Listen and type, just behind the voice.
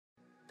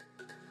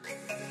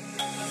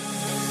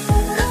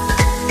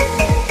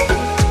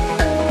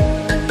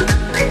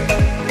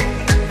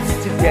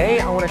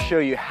show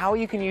you how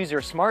you can use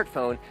your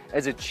smartphone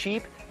as a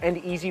cheap and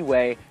easy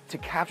way to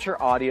capture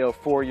audio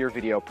for your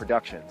video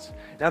productions.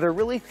 Now, there are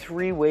really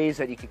three ways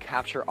that you can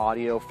capture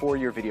audio for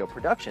your video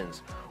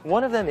productions.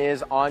 One of them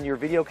is on your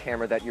video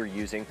camera that you're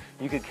using,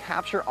 you could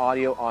capture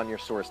audio on your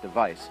source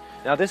device.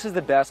 Now, this is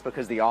the best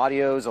because the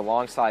audio is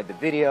alongside the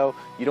video.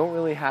 You don't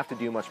really have to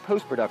do much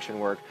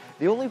post-production work.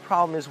 The only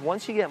problem is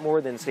once you get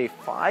more than, say,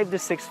 5 to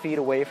 6 feet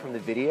away from the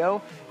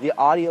video, the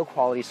audio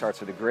quality starts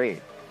to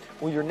degrade.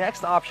 Well, your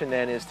next option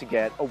then is to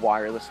get a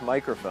wireless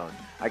microphone.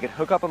 I could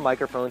hook up a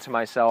microphone to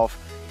myself,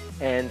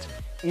 and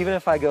even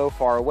if I go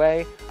far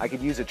away, I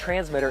could use a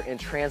transmitter and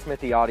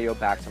transmit the audio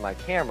back to my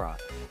camera.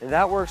 And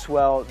that works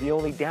well. The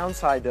only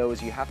downside though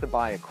is you have to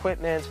buy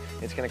equipment.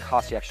 It's going to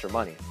cost you extra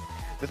money.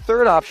 The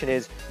third option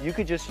is you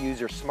could just use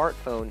your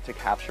smartphone to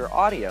capture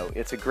audio.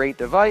 It's a great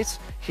device.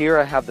 Here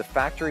I have the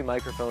factory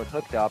microphone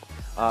hooked up.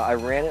 I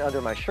ran it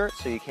under my shirt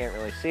so you can't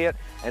really see it,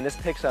 and this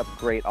picks up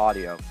great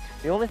audio.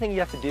 The only thing you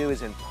have to do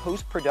is in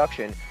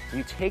post-production,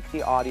 you take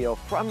the audio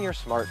from your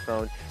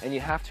smartphone and you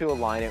have to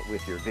align it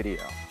with your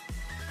video.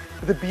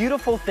 The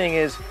beautiful thing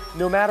is,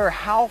 no matter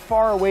how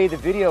far away the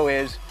video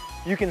is,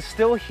 you can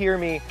still hear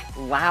me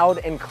loud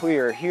and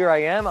clear. Here I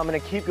am, I'm gonna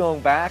keep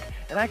going back,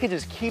 and I can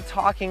just keep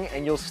talking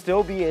and you'll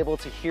still be able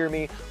to hear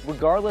me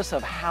regardless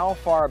of how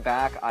far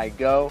back I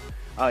go.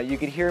 You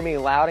can hear me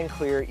loud and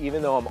clear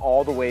even though I'm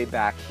all the way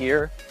back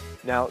here.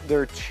 Now,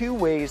 there are two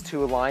ways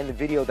to align the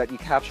video that you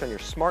capture on your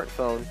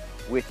smartphone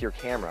with your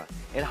camera.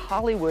 In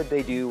Hollywood,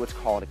 they do what's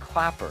called a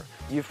clapper.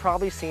 You've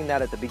probably seen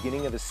that at the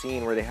beginning of a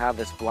scene where they have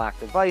this black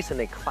device and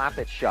they clap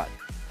it shut.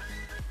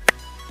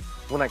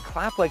 When I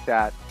clap like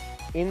that,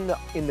 in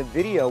the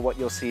video, what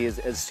you'll see is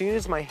as soon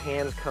as my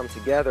hands come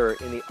together,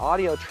 in the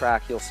audio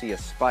track, you'll see a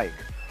spike.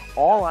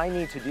 All I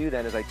need to do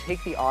then is I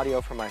take the audio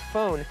from my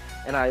phone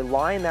and I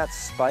line that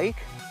spike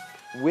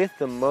with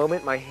the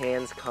moment my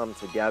hands come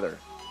together.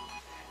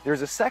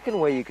 There's a second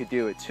way you could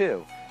do it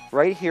too.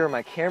 Right here,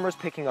 my camera's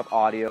picking up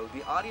audio.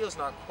 The audio's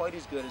not quite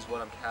as good as what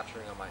I'm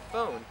capturing on my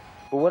phone,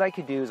 but what I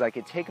could do is I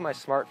could take my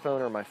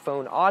smartphone or my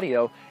phone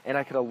audio and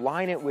I could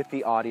align it with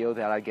the audio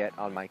that I get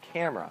on my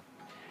camera.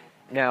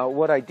 Now,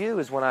 what I do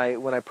is when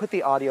I put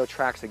the audio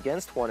tracks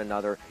against one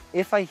another,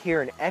 if I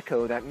hear an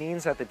echo, that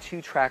means that the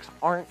two tracks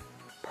aren't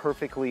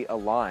perfectly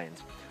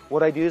aligned.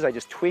 What I do is I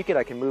just tweak it.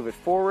 I can move it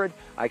forward,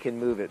 I can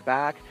move it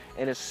back,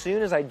 and as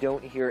soon as I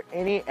don't hear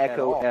any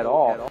echo at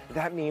all,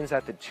 that means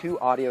that the two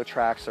audio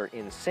tracks are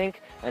in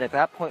sync, and at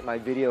that point my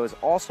video is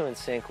also in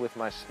sync with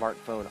my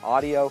smartphone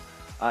audio,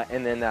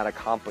 and then that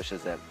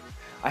accomplishes it.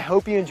 I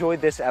hope you enjoyed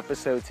this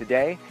episode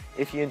today.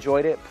 If you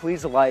enjoyed it,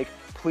 please like,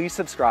 please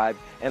subscribe,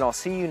 and I'll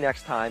see you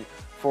next time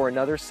for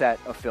another set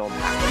of film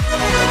hacks.